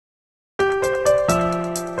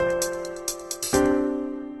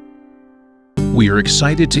We are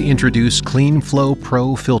excited to introduce CleanFlow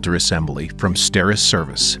Pro Filter Assembly from STERIS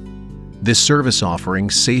Service. This service offering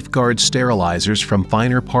safeguards sterilizers from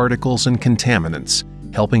finer particles and contaminants,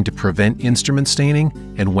 helping to prevent instrument staining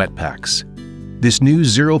and wet packs. This new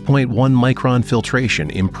 0.1 micron filtration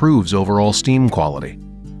improves overall steam quality.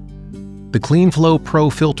 The CleanFlow Pro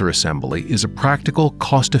Filter Assembly is a practical,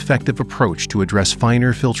 cost-effective approach to address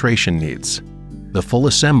finer filtration needs. The full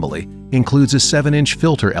assembly includes a 7-inch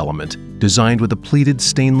filter element designed with a pleated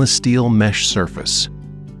stainless steel mesh surface.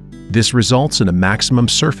 This results in a maximum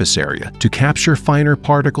surface area to capture finer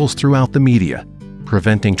particles throughout the media,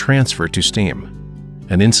 preventing transfer to steam.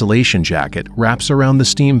 An insulation jacket wraps around the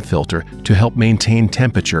steam filter to help maintain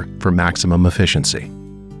temperature for maximum efficiency.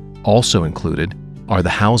 Also included are the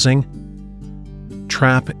housing,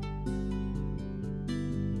 trap,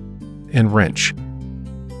 and wrench,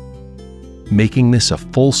 making this a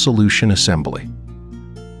full solution assembly.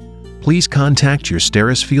 Please contact your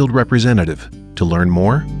STERIS field representative to learn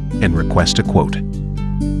more and request a quote.